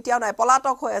খবৰ কিন্তু এতিয়াও নাই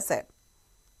পলাতক হৈ আছে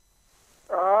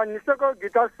নিশ্চয়কৈ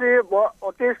গীতাশ্ৰী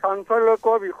অতি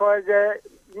চাঞ্চল্যকৰ বিষয় যে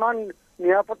ইমান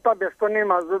নিৰাপত্তা বেষ্টনীৰ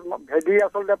মাজত ভেদি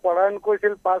আচলতে পলায়ন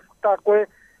কৰিছিল 5টাকৈ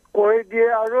কয়দী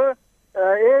আৰু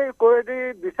এই কয়দী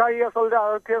বিচাৰি আচলতে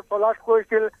আৰক্ষীয়ে তলাচ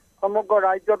কৰিছিল সমগ্ৰ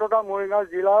ৰাজ্য তথা মৰিগাঁও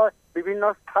জিলাৰ বিভিন্ন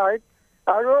ঠাইত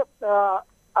আৰু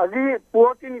আজি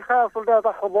পুৱতি নিশা আচলতে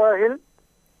এটা খবৰ আহিল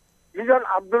যিজন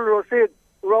আব্দুল ৰছিদ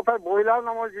উৰফে বইলাৰ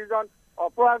নামৰ যিজন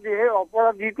অপৰাধী সেই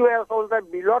অপৰাধীটোৱে আচলতে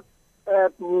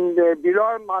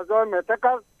বিলৰ মাজৰ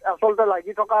মেটেকাত আচলতে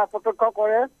লাগি থকা প্ৰত্যক্ষ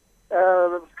কৰে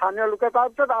স্থানীয় লোকে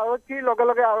তাৰপিছত আৰক্ষীৰ লগে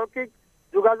লগে আৰক্ষীক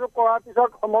যোগাযোগ কৰাৰ পিছত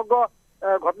সমগ্ৰ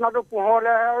ঘটনাটো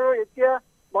পোহৰলৈ আহে আৰু এতিয়া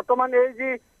বৰ্তমান এই যি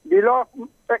বিলৰ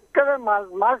একেবাৰে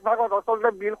মাজ ভাগত আচলতে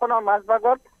বিলখনৰ মাজ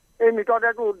ভাগত এই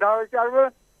মৃতদেহটো উদ্ধাৰ হৈছে আৰু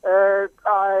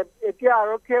এতিয়া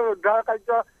আৰক্ষীয়ে উদ্ধাৰ কাৰ্য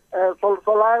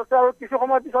চলাই আছে আৰু কিছু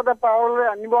সময় পিছতে পাৰলৈ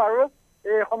আনিব আৰু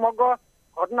এই সমগ্ৰ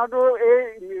ঘটনাটো এই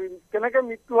কেনেকে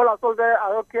মৃত্যু হ'ল আচলতে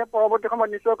আৰক্ষীয়ে পৰৱৰ্তী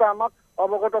সময়ত নিশ্চয়কৈ আমাক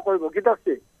অৱগত কৰিব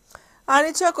গীতাশ্ৰী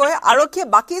নিশ্চয়কৈ আৰক্ষীয়ে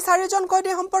বাকী 4জন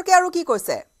কয়দী সম্পৰ্কে আৰু কি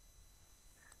কৈছে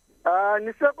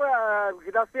নিশ্চয়কৈ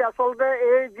গীতাশ্ৰী আচলতে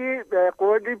এই যি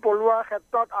কয়দী পলোৱাৰ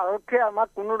ক্ষেত্ৰত আৰক্ষীয়ে আমাক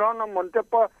কোনো ধৰণৰ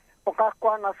মন্তব্য প্ৰকাশ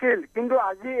কৰা নাছিল কিন্তু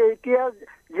আজি এতিয়া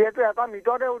যিহেতু এটা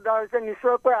মৃতদেহ উদ্ধাৰ হৈছে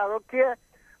নিশ্চয়কৈ আৰক্ষীয়ে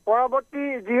পৰৱৰ্তী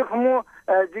যিসমূহ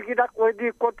যিকেইটা কয়দী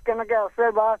ক'ত কেনেকে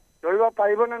আছে বা ধৰিব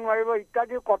পাৰিব নে নোৱাৰিব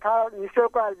ইত্যাদি কথা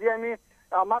নিশ্চয়কৈ আজি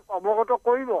আমাক অৱগত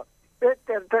কৰিব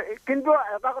কিন্তু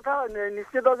এটা কথা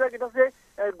নিশ্চিত যে গীতাশ্ৰী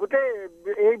গোটেই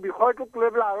এই বিষয়টোক লৈ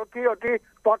পেলাই আৰক্ষী অতি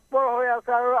তৎপৰ হৈ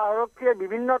আছে আৰু আৰক্ষীয়ে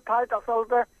বিভিন্ন ঠাইত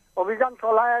আচলতে অভিযান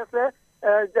চলাই আছে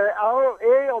আৰু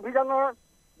এই অভিযানৰ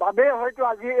বাবে হয়তো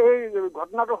আজি এই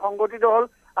ঘটনাটো সংঘটিত হ'ল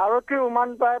আৰক্ষীৰ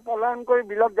উমান পাই পলায়ন কৰি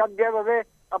বিলত জাপ দিয়াৰ বাবে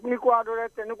আপুনি কোৱাৰ দৰে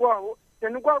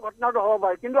তেনেকুৱা ঘটনাটো হ'ব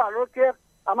পাৰে কিন্তু আৰক্ষীয়ে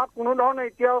আমাক কোনো ধৰণৰ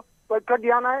এতিয়াও তথ্য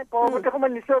দিয়া নাই পৰৱৰ্তী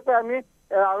সময়ত নিশ্চয়কৈ আমি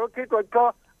আৰক্ষীৰ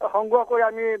তথ্য সংগ্ৰহ কৰি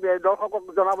আমি দৰ্শকক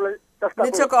জনাবলৈ চেষ্টা কৰিম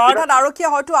নিশ্চয়কৈ অৰ্থাৎ আৰক্ষীয়ে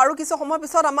হয়তো আৰু কিছু সময়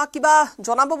পিছত আমাক কিবা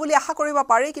জনাব বুলি আশা কৰিব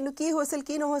পাৰি কিন্তু কি হৈছিল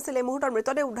কি নহৈছিল এই মুহূৰ্তত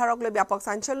মৃতদেহ উদ্ধাৰক লৈ ব্যাপক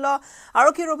চাঞ্চল্য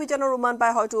আৰক্ষীৰ অভিযানৰ উমান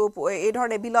পাই হয়তো এই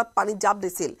ধৰণে বিলত পানীত জাপ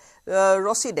দিছিল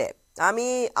ৰচিদে আমি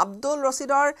আব্দুল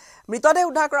ৰচিদৰ মৃতদেহ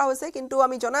উদ্ধাৰ কৰা হৈছে কিন্তু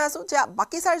আমি জনাই আছো যে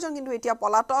বাকি 4জন কিন্তু এতিয়া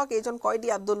পলাতক এইজন কয়দী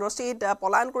আব্দুল ৰচিদ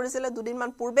পলায়ন কৰিছিল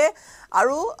দুদিনমান পূৰ্বে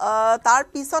আৰু তাৰ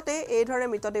পিছতে এই ধৰণে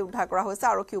মৃতদেহ উদ্ধাৰ কৰা হৈছে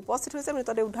আৰক্ষী উপস্থিত হৈছে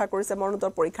মৃতদেহ উদ্ধাৰ কৰিছে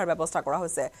মৰণোত্তৰ পৰীক্ষাৰ ব্যৱস্থা কৰা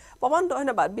হৈছে পৱন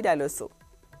ধন্যবাদ বিদায় লৈছো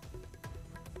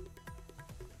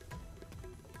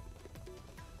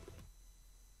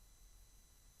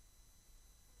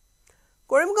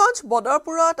কৰিমগঞ্জ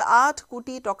বদৰপুৰত 8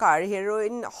 কোটি টকাৰ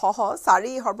হেৰোইন সহ 4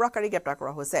 সৰবৰাহকাৰী গ্ৰেপ্তাৰ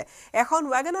কৰা হৈছে এখন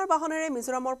ৱাগনাৰ বাহনেৰে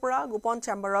মিজোৰামৰ পৰা গোপন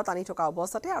চেম্বাৰত আনি থকা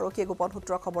অৱস্থাতে আৰক্ষীয়ে গোপন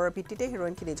সূত্ৰৰ খবৰৰ ভিত্তিতে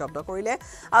হেৰোইনখিনি জব্দ কৰিলে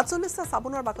 48টা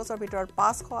সাবুনৰ বাকচৰ ভিতৰত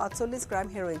 548 গ্ৰাম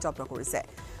হেৰোইন জব্দ কৰিছে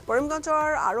কৰিমগঞ্জৰ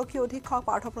আৰক্ষী অধীক্ষক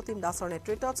পাৰ্থপ্ৰতিম দাসৰ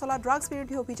নেতৃত্বত চলা ড্ৰাগছ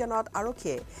বিৰোধী অভিযানত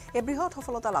আৰক্ষীয়ে এই বৃহৎ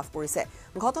সফলতা লাভ কৰিছে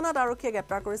ঘটনাত আৰক্ষীয়ে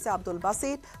গ্ৰেপ্তাৰ কৰিছে আব্দুল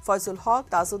বাছিদ ফয়জুল হক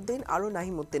তাজউদ্দিন আৰু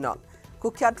নাহিমউদ্দিনক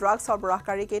কুখ্যাত ড্ৰাগছ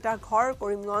সৰবৰাহকাৰী কেইটাৰ ঘৰ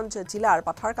কৰিমগঞ্জ জিলাৰ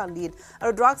পাথাৰকান্দিত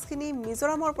আৰু ড্ৰাগছখিনি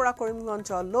মিজোৰামৰ পৰা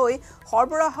কৰিমগঞ্জলৈ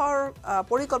সৰবৰাহৰ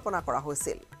পৰিকল্পনা কৰা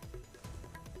হৈছিল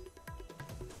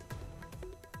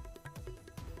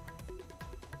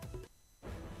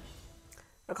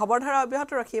খবৰধাৰা অব্যাহত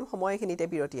ৰাখিম সময়খিনিতে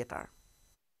বিৰতি এটাৰ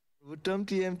উত্তম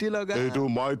টিএমটি লগা এইটো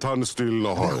মাইথান ষ্টিল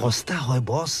নহয় সস্তা হয়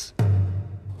বছ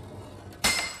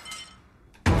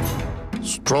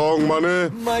ষ্ট্ৰং মানে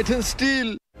মাইথান ষ্টিল